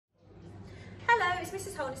Hello, it's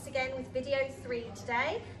Mrs Holness again with video 3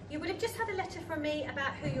 today. You would have just had a letter from me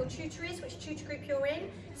about who your tutor is, which tutor group you're in.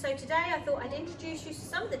 So today I thought I'd introduce you to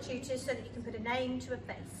some of the tutors so that you can put a name to a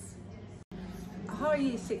face. Hi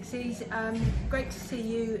Year Sixes, great to see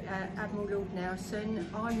you Admiral Lord Nelson.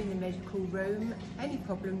 I'm in the medical room. Any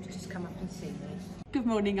problems, just come up and see me. Good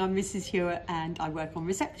morning, I'm Mrs Hewitt and I work on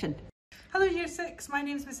reception. Hello Year 6, my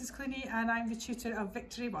name is Mrs Clooney and I'm the tutor of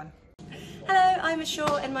Victory 1. Hello, I'm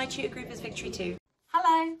Ashore and my tutor group is Victory 2.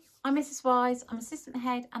 Hello, I'm Mrs Wise, I'm assistant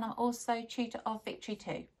head and I'm also tutor of Victory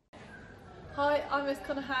 2. Hi, I'm Miss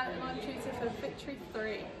Conahan and I'm tutor for Victory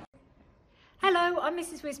 3. Hello, I'm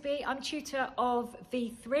Mrs Wisby, I'm tutor of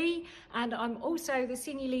V3 and I'm also the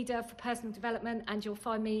senior leader for personal development, and you'll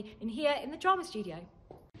find me in here in the drama studio.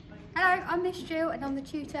 Hello, I'm Miss Jill and I'm the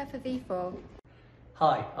tutor for V4.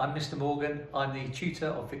 Hi, I'm Mr Morgan, I'm the tutor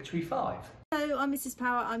of Victory 5. Hello, I'm Mrs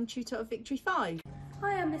Power, I'm tutor of Victory 5.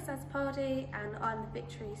 Hi, I'm Miss Azpardi and I'm the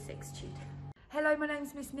Victory 6 tutor. Hello, my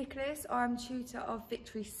name's Miss Nicholas, I'm tutor of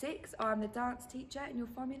Victory 6, I'm the dance teacher and you'll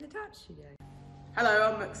find me in the dance studio.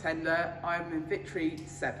 Hello, I'm Max Hender, I'm in Victory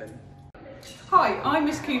 7. Hi, I'm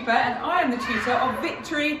Miss Cooper and I am the tutor of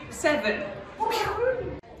Victory 7.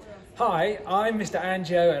 Hi, I'm Mr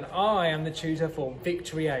Angio and I am the tutor for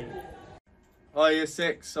Victory 8. Hi Year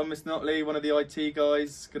 6, I'm Miss Notley, one of the IT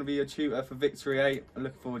guys, going to be your tutor for Victory 8. I'm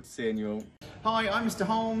looking forward to seeing you all. Hi, I'm Mr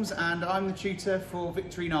Holmes and I'm the tutor for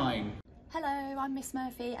Victory 9. Hello, I'm Miss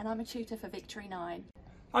Murphy and I'm a tutor for Victory 9.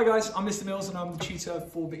 Hi guys, I'm Mr Mills and I'm the tutor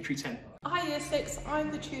for Victory 10. Hi Year 6,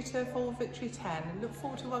 I'm the tutor for Victory 10 and look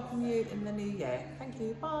forward to welcoming you in the new year. Thank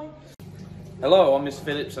you, bye. Hello, I'm Miss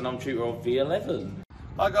Phillips and I'm tutor of V11.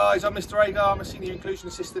 Hi guys, I'm Mr Agar, I'm a senior inclusion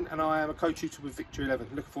assistant and I am a co-tutor with Victory 11.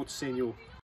 Looking forward to seeing you all.